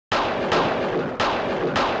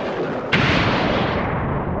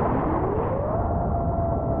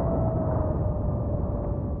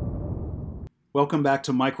Welcome back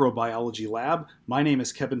to Microbiology Lab. My name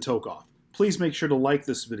is Kevin Tokoph. Please make sure to like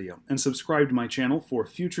this video and subscribe to my channel for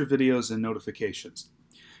future videos and notifications.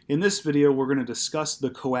 In this video, we're going to discuss the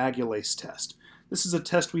Coagulase test. This is a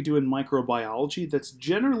test we do in microbiology that's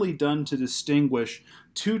generally done to distinguish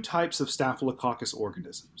two types of Staphylococcus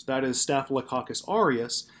organisms. That is Staphylococcus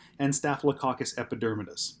aureus and Staphylococcus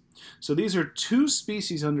epidermidis. So these are two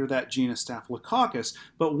species under that genus Staphylococcus,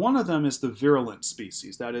 but one of them is the virulent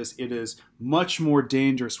species. That is, it is much more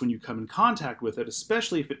dangerous when you come in contact with it,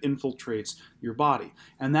 especially if it infiltrates your body,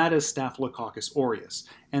 and that is Staphylococcus aureus.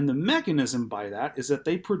 And the mechanism by that is that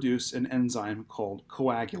they produce an enzyme called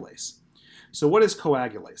coagulase. So what is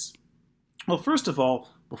coagulase? Well, first of all,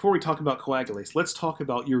 before we talk about coagulase, let's talk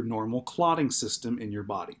about your normal clotting system in your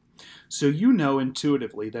body. So you know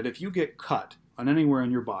intuitively that if you get cut on anywhere in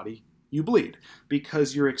your body, you bleed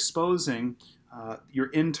because you're exposing your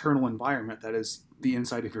internal environment, that is the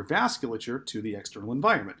inside of your vasculature, to the external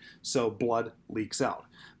environment. So blood leaks out.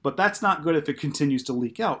 But that's not good if it continues to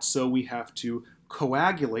leak out, so we have to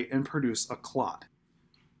coagulate and produce a clot.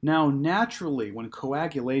 Now, naturally, when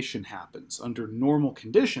coagulation happens under normal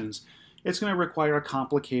conditions, it's going to require a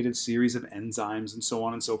complicated series of enzymes and so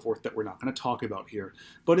on and so forth that we're not going to talk about here.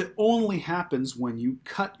 But it only happens when you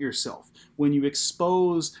cut yourself, when you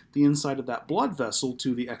expose the inside of that blood vessel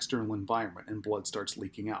to the external environment and blood starts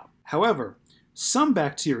leaking out. However, some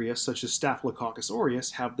bacteria, such as Staphylococcus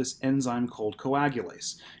aureus, have this enzyme called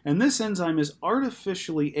coagulase. And this enzyme is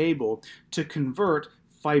artificially able to convert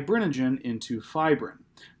fibrinogen into fibrin.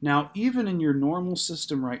 Now, even in your normal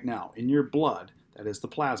system right now, in your blood, that is the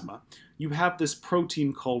plasma, you have this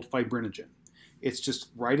protein called fibrinogen. It's just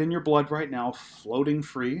right in your blood right now, floating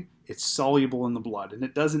free. It's soluble in the blood, and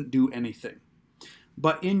it doesn't do anything.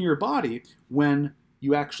 But in your body, when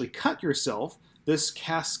you actually cut yourself, this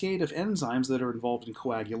cascade of enzymes that are involved in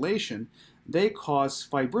coagulation, they cause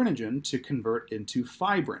fibrinogen to convert into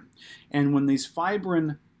fibrin. And when these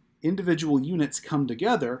fibrin individual units come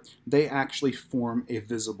together, they actually form a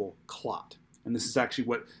visible clot. And this is actually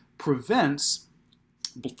what prevents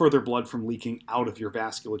further blood from leaking out of your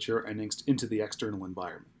vasculature and into the external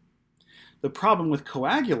environment. The problem with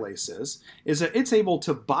coagulase is that it's able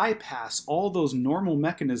to bypass all those normal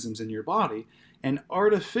mechanisms in your body and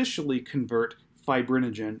artificially convert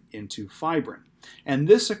fibrinogen into fibrin. And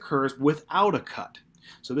this occurs without a cut.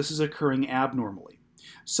 So this is occurring abnormally.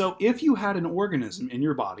 So if you had an organism in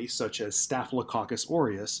your body, such as Staphylococcus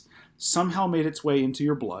aureus, somehow made its way into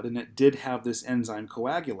your blood, and it did have this enzyme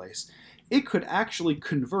coagulase, it could actually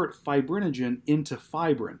convert fibrinogen into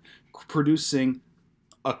fibrin, producing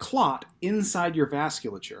a clot inside your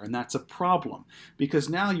vasculature. And that's a problem, because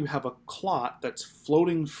now you have a clot that's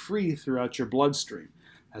floating free throughout your bloodstream.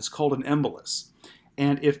 That's called an embolus.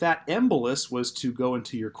 And if that embolus was to go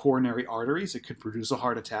into your coronary arteries, it could produce a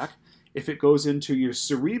heart attack. If it goes into your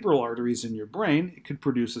cerebral arteries in your brain, it could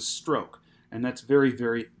produce a stroke. And that's very,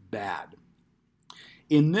 very bad.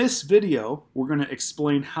 In this video, we're going to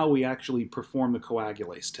explain how we actually perform the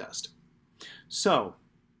coagulase test. So,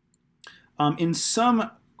 in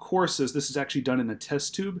some courses, this is actually done in a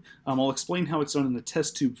test tube. I'll explain how it's done in the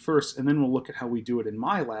test tube first, and then we'll look at how we do it in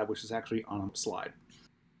my lab, which is actually on a slide.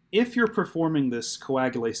 If you're performing this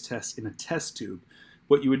coagulase test in a test tube,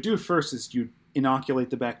 what you would do first is you'd inoculate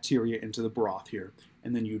the bacteria into the broth here,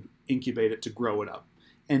 and then you'd incubate it to grow it up.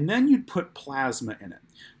 And then you'd put plasma in it.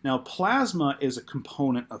 Now, plasma is a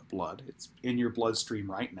component of blood. It's in your bloodstream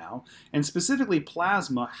right now. And specifically,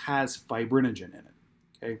 plasma has fibrinogen in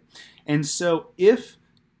it. Okay? And so if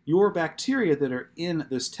your bacteria that are in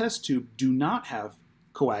this test tube do not have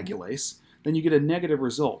coagulase, then you get a negative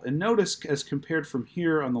result. And notice, as compared from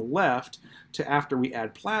here on the left to after we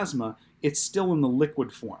add plasma, it's still in the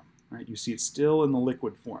liquid form. Right? You see it's still in the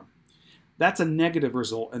liquid form. That's a negative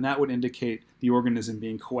result, and that would indicate the organism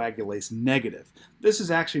being coagulase negative. This is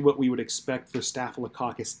actually what we would expect for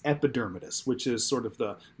Staphylococcus epidermidis, which is sort of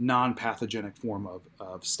the non-pathogenic form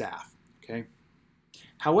of staph. Okay?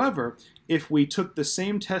 However, if we took the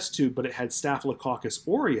same test tube, but it had Staphylococcus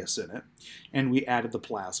aureus in it, and we added the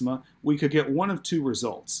plasma, we could get one of two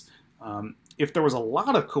results. If there was a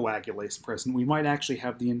lot of coagulase present, we might actually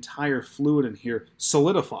have the entire fluid in here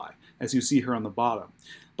solidify, as you see here on the bottom.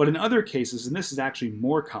 But in other cases, and this is actually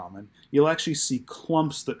more common, you'll actually see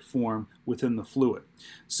clumps that form within the fluid.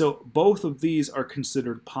 So both of these are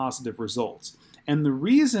considered positive results. And the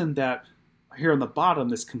reason that here on the bottom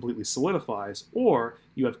this completely solidifies, or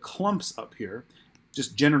you have clumps up here,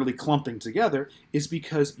 just generally clumping together, is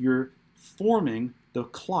because you're forming the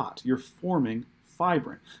clot. You're forming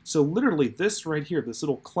fibrin. So literally this right here, this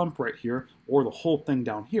little clump right here, or the whole thing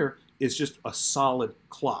down here, is just a solid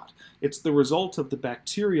clot. It's the result of the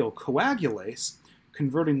bacterial coagulase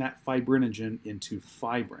converting that fibrinogen into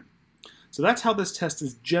fibrin. So that's how this test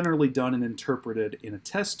is generally done and interpreted in a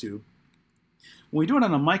test tube. When we do it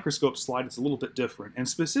on a microscope slide, it's a little bit different. And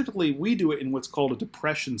specifically, we do it in what's called a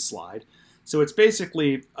depression slide. So it's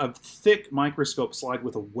basically a thick microscope slide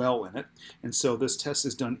with a well in it. And so this test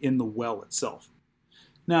is done in the well itself.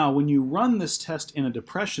 Now, when you run this test in a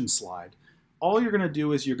depression slide, all you're going to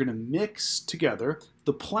do is you're going to mix together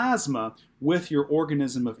the plasma with your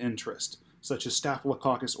organism of interest, such as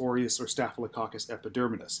Staphylococcus aureus or Staphylococcus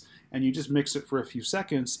epidermidis. And you just mix it for a few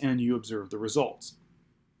seconds and you observe the results.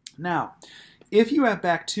 Now, if you have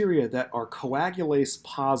bacteria that are coagulase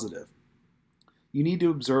positive, you need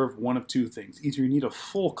to observe one of two things. Either you need a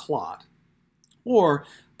full clot or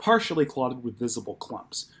partially clotted with visible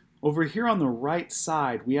clumps. Over here on the right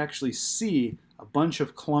side, we actually see a bunch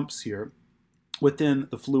of clumps here within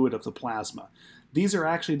the fluid of the plasma. These are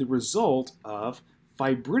actually the result of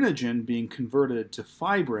fibrinogen being converted to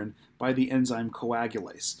fibrin by the enzyme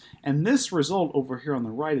coagulase. And this result over here on the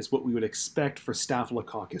right is what we would expect for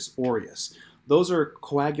Staphylococcus aureus. Those are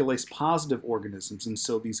coagulase positive organisms, and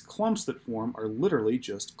so these clumps that form are literally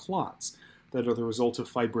just clots that are the result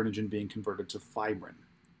of fibrinogen being converted to fibrin.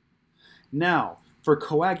 Now, for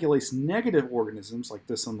coagulase negative organisms like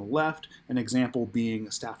this on the left, an example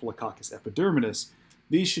being Staphylococcus epidermidis,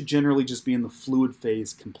 these should generally just be in the fluid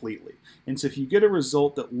phase completely. And so if you get a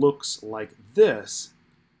result that looks like this,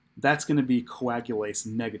 that's going to be coagulase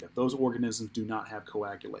negative. Those organisms do not have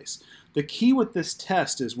coagulase. The key with this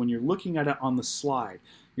test is when you're looking at it on the slide,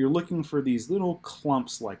 you're looking for these little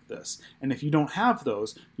clumps like this. And if you don't have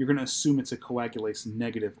those, you're going to assume it's a coagulase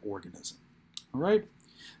negative organism. All right?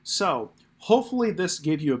 So, hopefully this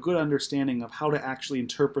gave you a good understanding of how to actually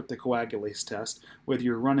interpret the coagulase test, whether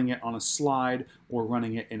you're running it on a slide or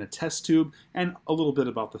running it in a test tube, and a little bit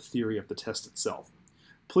about the theory of the test itself.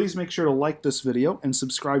 Please make sure to like this video and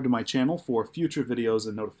subscribe to my channel for future videos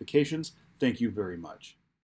and notifications. Thank you very much.